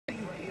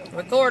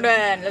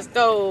Recording, let's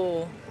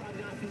go.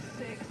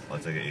 I'll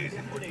take it easy.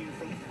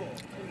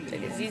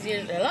 Take it as easy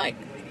as they like.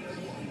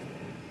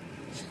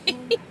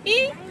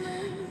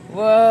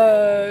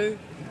 Whoa.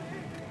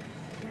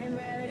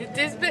 Is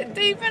this a bit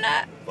deep in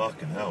it?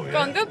 Fucking hell, yeah. Go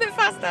on, go a bit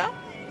faster.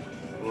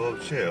 Well,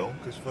 chill,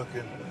 because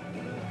fucking...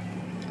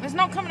 It's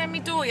not coming in my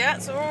door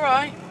yet, so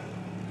alright.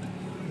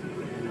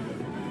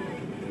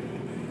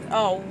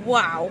 Oh,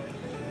 wow.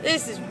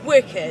 This is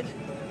wicked.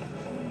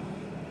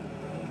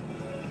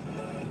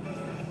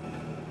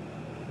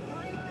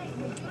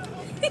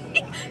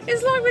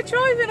 It's like we're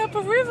driving up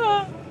a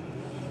river.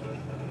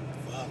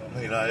 Fuck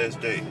me, that is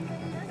deep.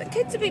 The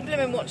kids will be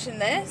blooming watching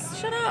this.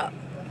 Shut up.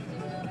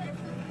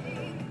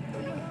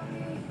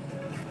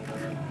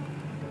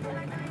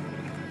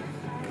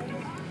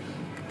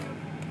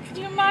 Can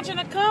you imagine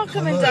a car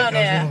coming down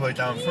here? All the way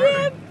down through.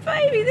 Yeah,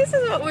 baby, this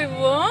is what we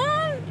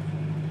want.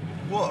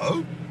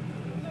 Whoa.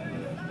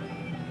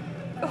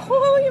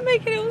 Oh, you're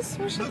making it all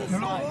smush at the Look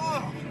at side.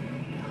 that.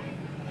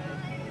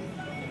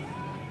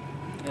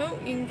 Oh,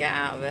 you can get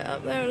out of it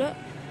up there, look.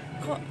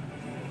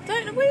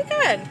 Don't know, where are you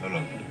going? Hold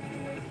on.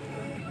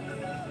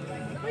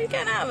 Where are you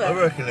getting out of it? I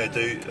reckon they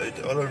do. I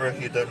don't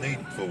reckon you don't need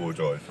four-wheel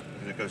drive.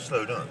 Because it goes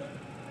slow down.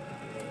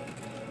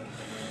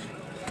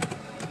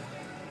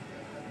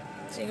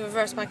 So you can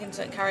reverse back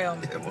into it and carry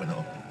on. Yeah, why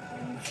not?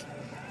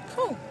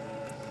 Cool.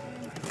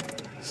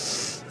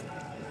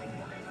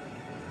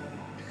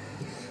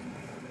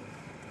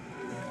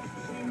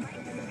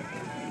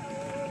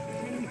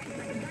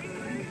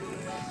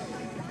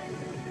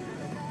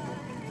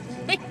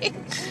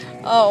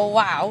 Oh,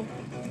 wow.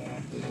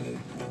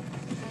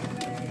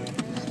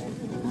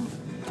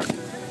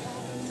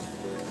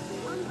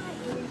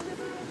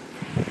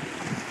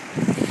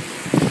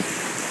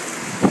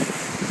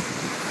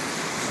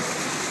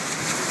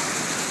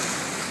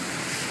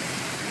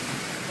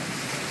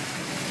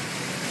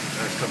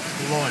 There's some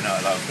flying out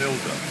of that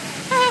filter.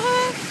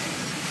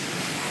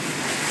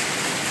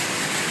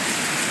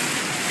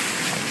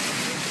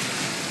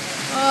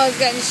 Oh, it's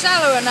getting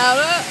shallower now,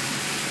 look.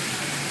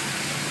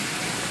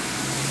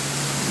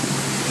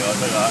 Yeah, I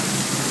know that.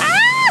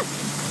 Ah!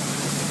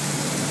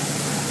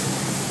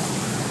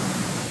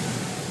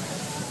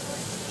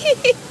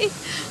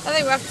 I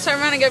think we have to turn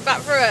around and go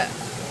back through it.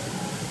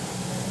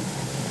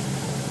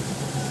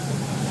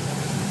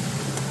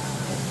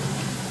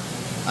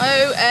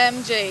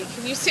 OMG.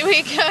 Can you see where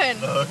you're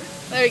going? No.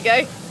 There we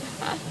go.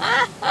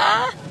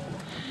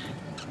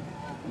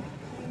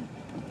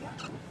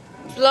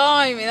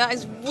 Blimey, that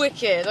is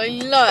wicked. I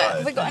love it.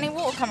 Have we got any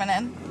water coming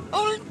in?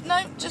 Oh,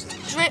 no, just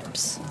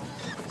drips.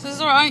 So it's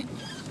alright.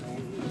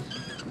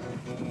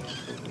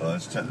 Oh,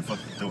 let's check the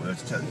fucking door.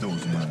 Let's check the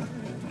doors in there.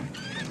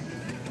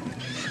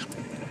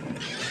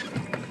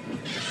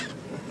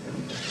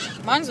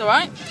 Mine's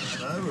alright.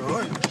 No, we're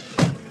alright.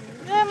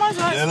 Yeah, mine's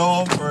alright. Get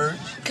on through.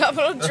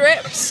 Couple of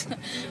drips,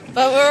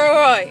 but we're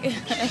alright.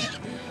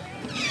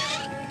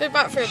 Go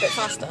back through a bit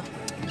faster.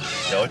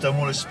 Yeah, I don't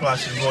want to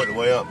splash him right the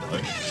way up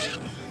though.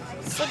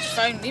 Such a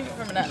phone, leave it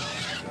for a minute.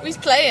 Who's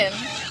playing?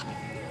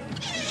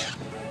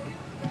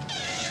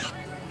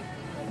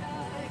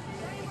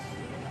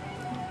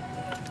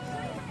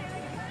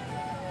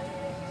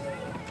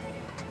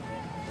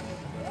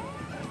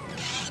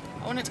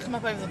 I want it to come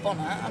up over the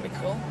bonnet, that'd be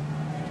cool.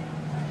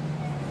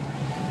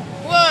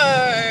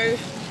 Whoa!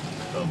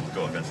 Oh my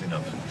god, I can't see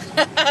nothing.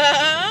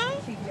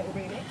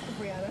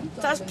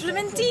 That's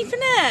blooming deep, isn't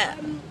it?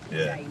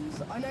 Yeah.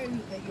 I know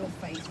that your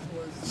face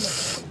was not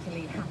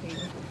particularly happy.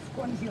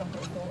 One of you I've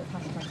got thought of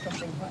hashtag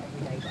something for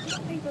every day, but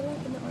some people are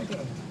liking that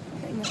idea.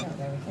 Getting that out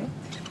there, okay?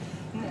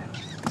 Now,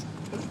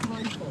 it's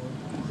time for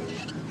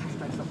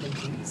hashtag something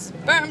please.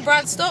 Burton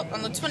Bradstock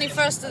on the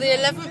 21st of the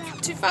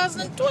 11th,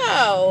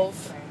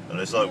 2012. And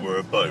it's like we're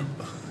a boat.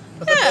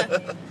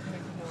 Yeah.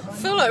 I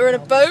feel like we're in a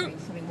boat.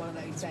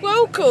 It's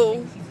well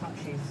cool.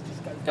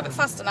 Go a bit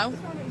faster now.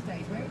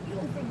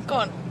 Go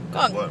on, go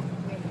on. Whoa.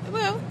 It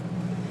will.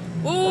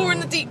 Ooh, we're in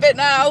the deep bit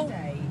now.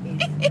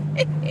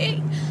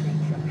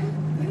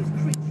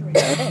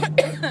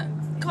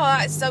 God,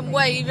 that's some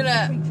wave, isn't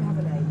it?